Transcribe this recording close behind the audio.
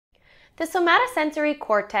The somatosensory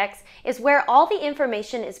cortex is where all the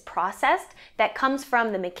information is processed that comes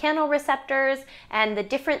from the mechanoreceptors and the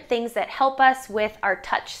different things that help us with our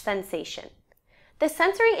touch sensation. The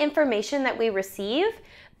sensory information that we receive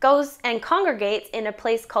goes and congregates in a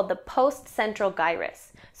place called the postcentral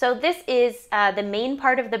gyrus. So this is the main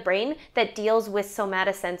part of the brain that deals with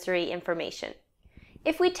somatosensory information.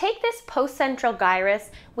 If we take this postcentral gyrus,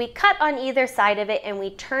 we cut on either side of it and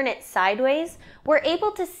we turn it sideways, we're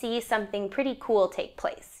able to see something pretty cool take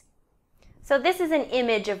place. So this is an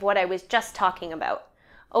image of what I was just talking about.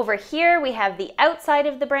 Over here we have the outside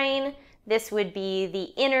of the brain, this would be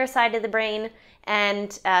the inner side of the brain,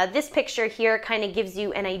 and this picture here kind of gives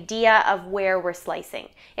you an idea of where we're slicing.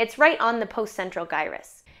 It's right on the postcentral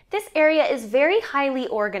gyrus. This area is very highly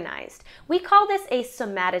organized. We call this a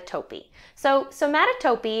somatotopy. So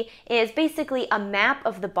somatotopy is basically a map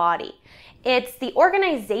of the body. It's the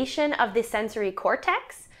organization of the sensory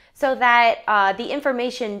cortex so that the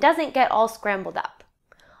information doesn't get all scrambled up.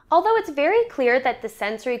 Although it's very clear that the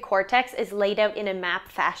sensory cortex is laid out in a map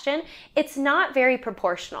fashion, it's not very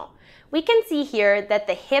proportional. We can see here that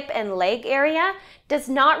the hip and leg area does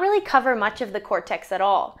not really cover much of the cortex at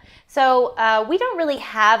all. So we don't really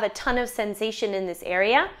have a ton of sensation in this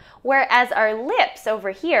area, whereas our lips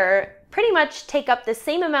over here pretty much take up the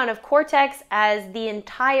same amount of cortex as the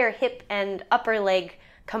entire hip and upper leg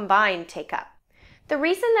combined take up. The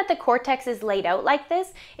reason that the cortex is laid out like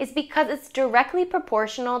this is because it's directly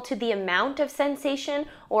proportional to the amount of sensation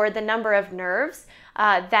or the number of nerves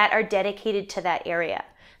that are dedicated to that area.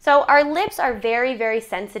 So our lips are very, very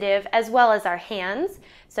sensitive, as well as our hands.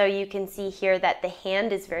 So you can see here that the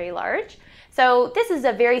hand is very large. So this is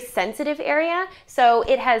a very sensitive area, so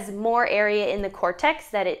it has more area in the cortex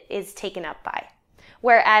that it is taken up by.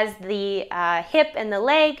 Whereas the hip and the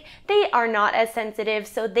leg, they are not as sensitive,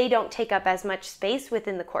 so they don't take up as much space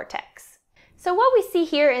within the cortex. So what we see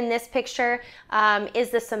here in this picture is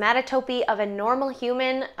the somatotopy of a normal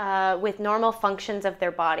human with normal functions of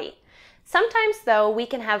their body. Sometimes, though, we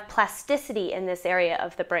can have plasticity in this area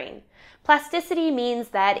of the brain. Plasticity means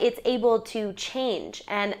that it's able to change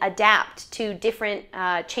and adapt to different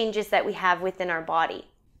changes that we have within our body.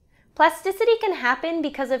 Plasticity can happen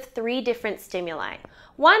because of three different stimuli.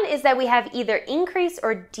 One is that we have either increased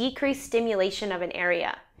or decreased stimulation of an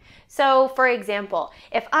area. So, for example,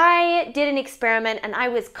 if I did an experiment and I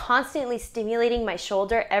was constantly stimulating my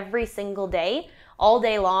shoulder every single day, all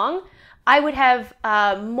day long, I would have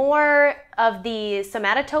more of the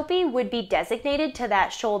somatotopy would be designated to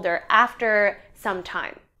that shoulder after some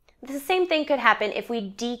time. The same thing could happen if we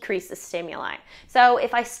decrease the stimuli. So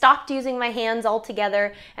if I stopped using my hands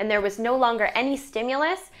altogether and there was no longer any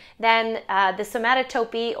stimulus, then the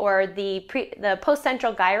somatotopy or the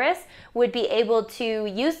postcentral gyrus would be able to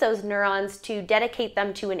use those neurons to dedicate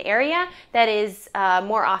them to an area that is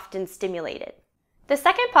more often stimulated. The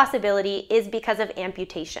second possibility is because of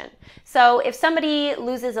amputation. So if somebody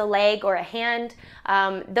loses a leg or a hand,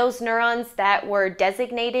 those neurons that were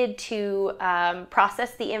designated to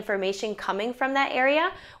process the information coming from that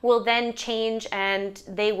area will then change and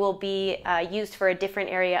they will be used for a different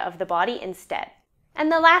area of the body instead. And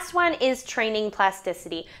the last one is training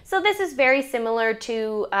plasticity. So this is very similar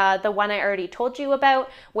to the one I already told you about,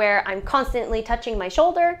 where I'm constantly touching my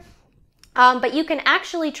shoulder. But you can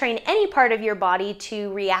actually train any part of your body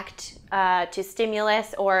to react to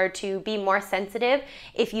stimulus or to be more sensitive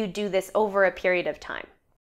if you do this over a period of time.